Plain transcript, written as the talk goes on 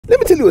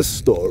you a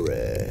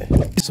story.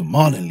 So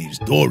Marlin leaves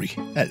Dory.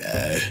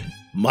 Hello.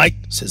 Mike,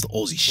 says the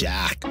Aussie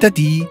shark.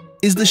 Daddy,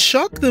 is the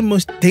shark the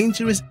most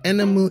dangerous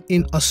animal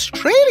in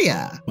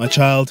Australia? My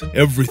child,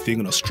 everything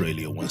in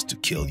Australia wants to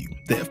kill you.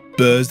 They have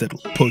birds that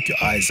will poke your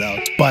eyes out,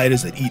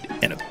 spiders that eat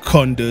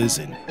anacondas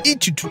and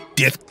eat you to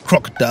death,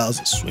 crocodiles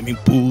in swimming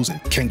pools,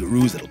 and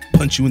kangaroos that will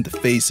punch you in the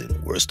face,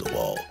 and worst of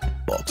all,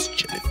 box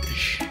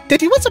jellyfish.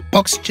 Daddy, what's a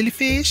box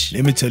jellyfish?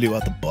 Let me tell you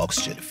about the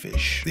box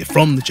jellyfish. They're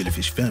from the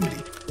jellyfish family.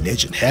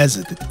 Legend has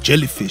it that the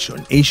jellyfish are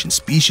an ancient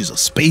species of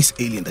space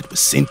alien that was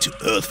sent to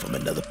Earth from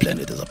another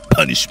planet as a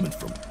punishment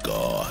from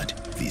God.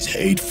 These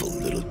hateful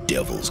little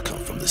devils come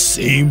from the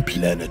same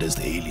planet as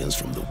the aliens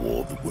from the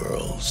War of the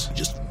Worlds. They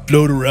just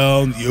float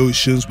around the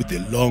oceans with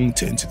their long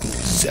tentacles,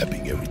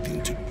 zapping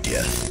everything to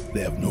death.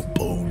 They have no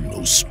bone,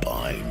 no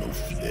spine, no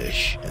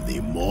flesh, and the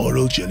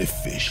immortal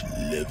jellyfish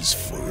lives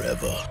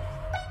forever.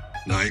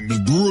 Name the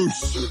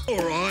Bruce.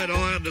 Alright,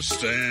 I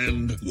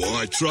understand.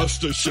 Why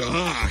trust a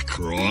shark,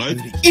 right?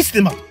 Eat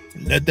them up.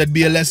 And let that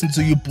be a lesson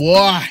to you,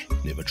 boy.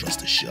 Never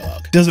trust a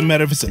shark. Doesn't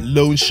matter if it's a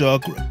lone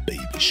shark or a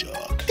baby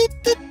shark.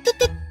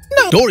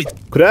 No. Dory.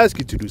 Could I ask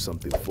you to do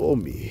something for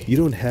me? You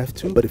don't have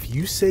to, but if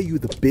you say you're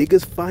the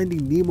biggest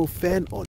Finding Nemo fan on